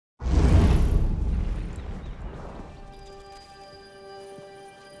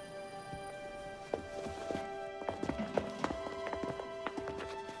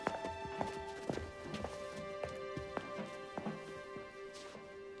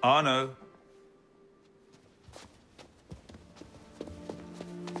Arno.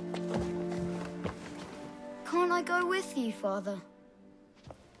 Can't I go with you, Father?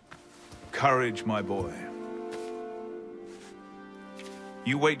 Courage, my boy.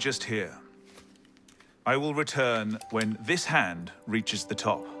 You wait just here. I will return when this hand reaches the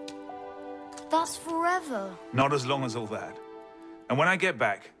top. That's forever. Not as long as all that. And when I get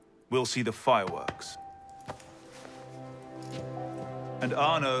back, we'll see the fireworks. And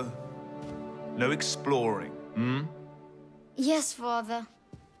Arno, no exploring, hmm? Yes, Father.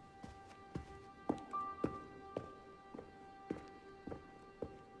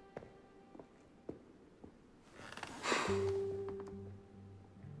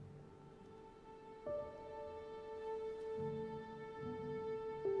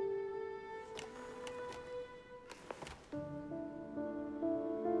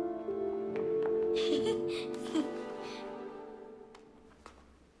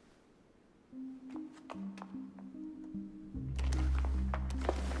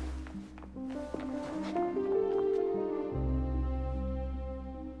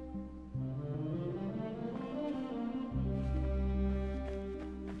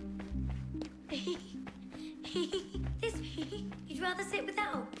 You'd rather sit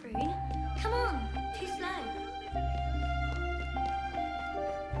without, Prune? Come on, too slow.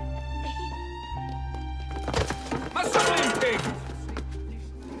 My suckling pig!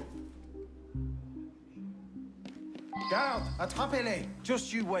 Garde, attrapez-les!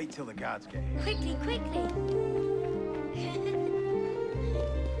 Just you wait till the guards get here. Quickly, quickly.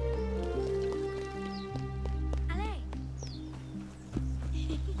 Allez.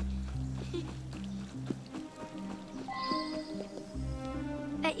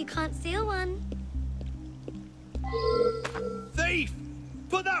 Bet you can't steal one. Thief!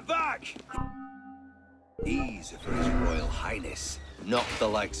 Put that back! These are for His Royal Highness, not the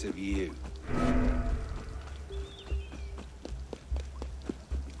likes of you.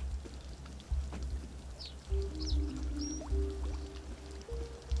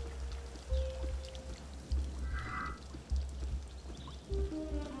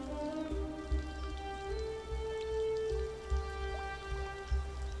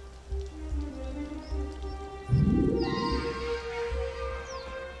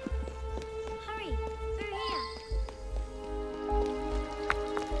 Hurry, through here.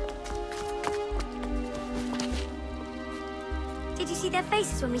 Did you see their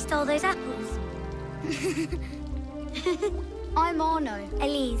faces when we stole those apples? I'm Arno.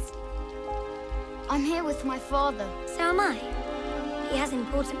 Elise. I'm here with my father. So am I. He has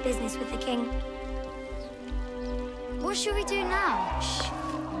important business with the king. What should we do now? Shh.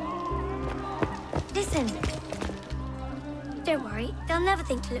 Listen. Don't worry, they'll never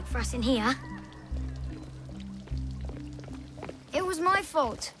think to look for us in here. It was my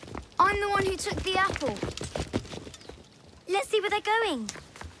fault. I'm the one who took the apple. Let's see where they're going.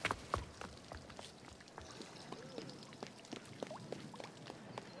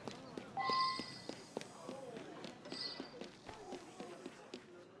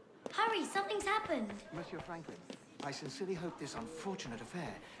 Hurry, something's happened. Monsieur Franklin, I sincerely hope this unfortunate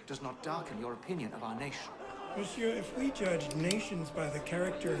affair does not darken your opinion of our nation. Monsieur, if we judged nations by the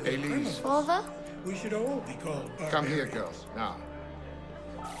character of the Elise. criminals, Father? we should all be called barbarians. Come here, girls, now.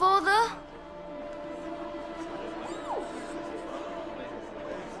 Father?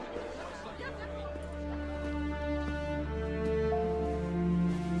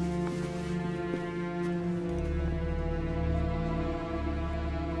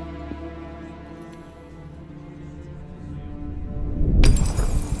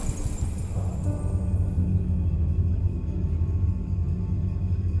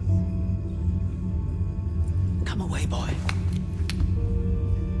 Come away, boy.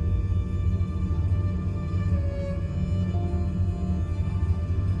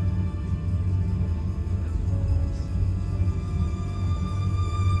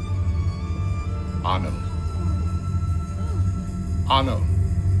 Arno. Arno.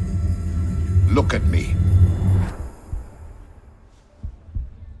 Look at me.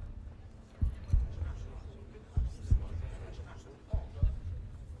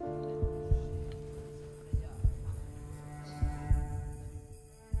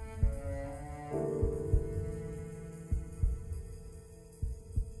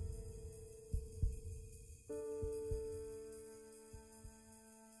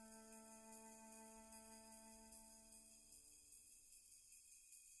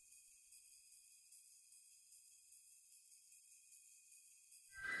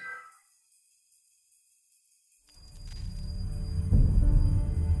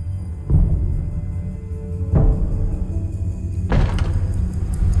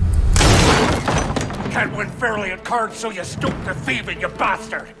 can't win fairly at cards, so you stoop to thieving, you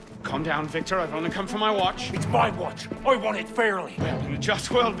bastard! Calm down, Victor. I've only come for my watch. It's my watch. I want it fairly. Well, in a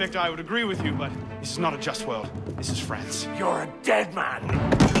just world, Victor, I would agree with you, but this is not a just world. This is France. You're a dead man.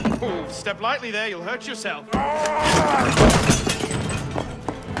 Oh, step lightly there. You'll hurt yourself.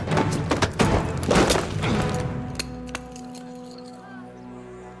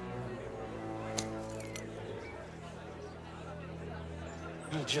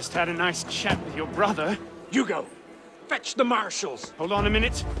 I just had a nice chat with your brother. You go. Fetch the marshals. Hold on a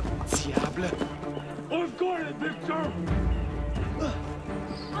minute. Diable. I've got it, Victor.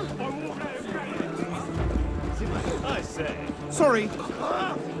 I say. Sorry.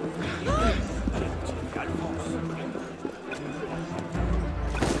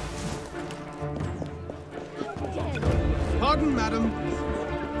 Pardon, madam.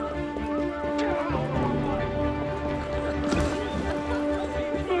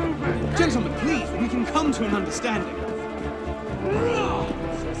 Gentlemen, please, we can come to an understanding.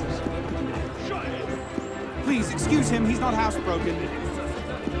 Please, excuse him, he's not housebroken.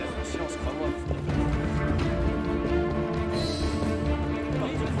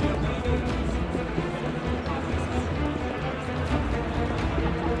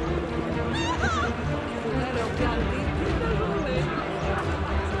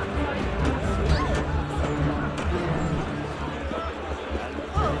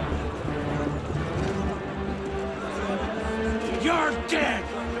 You're dead!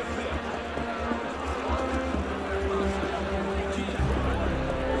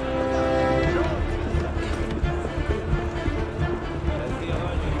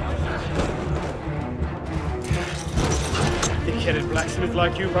 Thick-headed blacksmith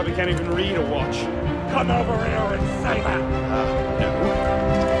like you probably can't even read or watch. Come over here and say that! No.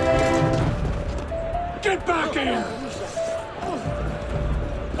 Get back here!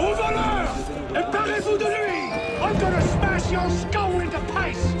 Au voleur! Emparez-vous de lui! I'm gonna smash your skull into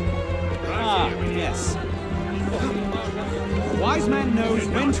paste! Ah, yes. A wise man knows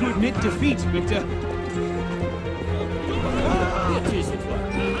when to admit defeat, Victor.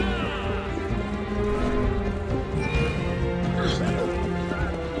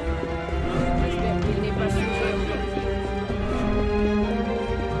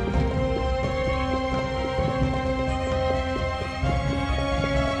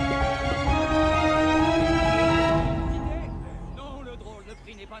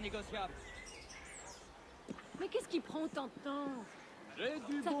 Mais qu'est-ce qui prend autant de temps? J'ai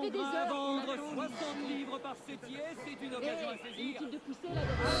du Ça bon fait des grain à heures vendre, qu'on attend. 60 livres par sétier, c'est une occasion à saisir. Inutile de pousser là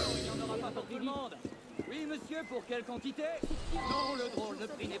Il n'y en aura pas pour tout le monde. Oui, monsieur, pour quelle quantité? Non, le drôle, le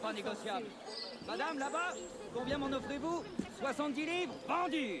prix n'est pas négociable. Madame, là-bas, combien m'en offrez-vous? 70 livres,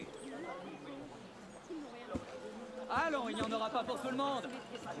 vendu. Allons, il n'y en aura pas pour tout le monde.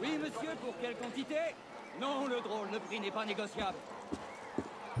 Oui, monsieur, pour quelle quantité? Non, le drôle, le prix n'est pas négociable.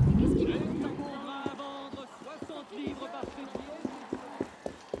 Qu'est-ce qui J'ai prend du autant de bon temps? grain à vendre, 60 livres par sétier.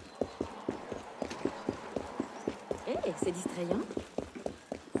 Eh, c'est distrayant.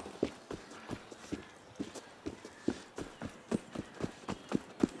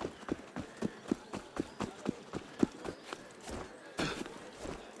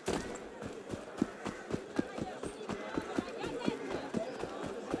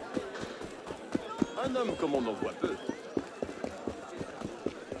 Un homme comme on en voit peu.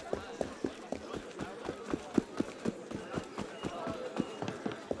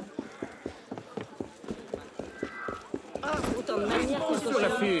 Ah, autant de manières que Sur la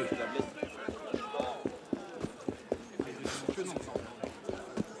fille.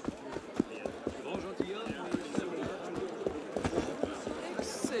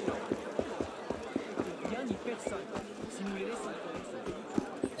 Excellent. Rien ni personne. Si nous les laissons.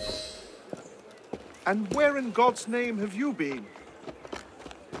 And where in God's name have you been?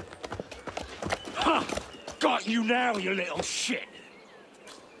 Ha! Got you now, you little shit!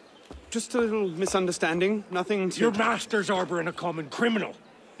 Just a little misunderstanding. Nothing to... Your master's harboring a common criminal.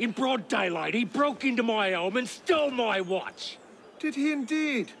 In broad daylight, he broke into my home and stole my watch. Did he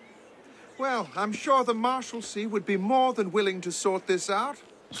indeed? Well, I'm sure the Marshalsea would be more than willing to sort this out.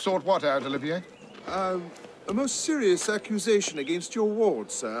 Sort what out, Olivier? A most serious accusation against your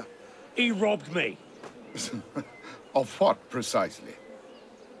ward, sir. He robbed me. Of what, precisely?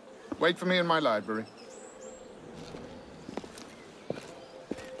 Wait for me in my library.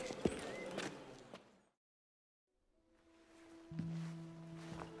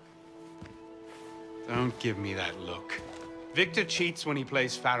 Don't give me that look. Victor cheats when he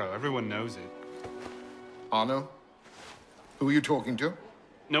plays Pharaoh. Everyone knows it. Arno? Who are you talking to?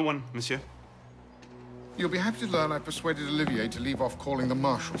 No one, monsieur. You'll be happy to learn I persuaded Olivier to leave off calling the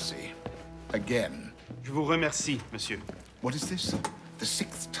Marshalsea. Again. Je vous remercie, monsieur. What is this? The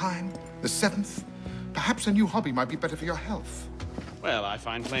 6th time? The 7th? Perhaps a new hobby might be better for your health. Well, I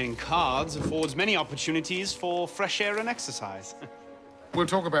find playing cards affords many opportunities for fresh air and exercise. We'll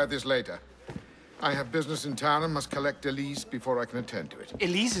talk about this later. I have business in town and must collect Elise before I can attend to it.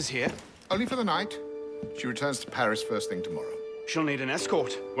 Elise is here? Only for the night. She returns to Paris first thing tomorrow. She'll need an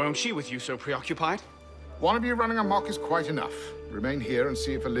escort, won't she, with you so preoccupied? One of you running amok is quite enough. Remain here and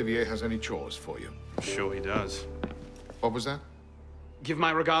see if Olivier has any chores for you. Sure he does. What was that? Give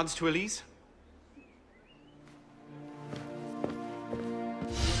my regards to Elise.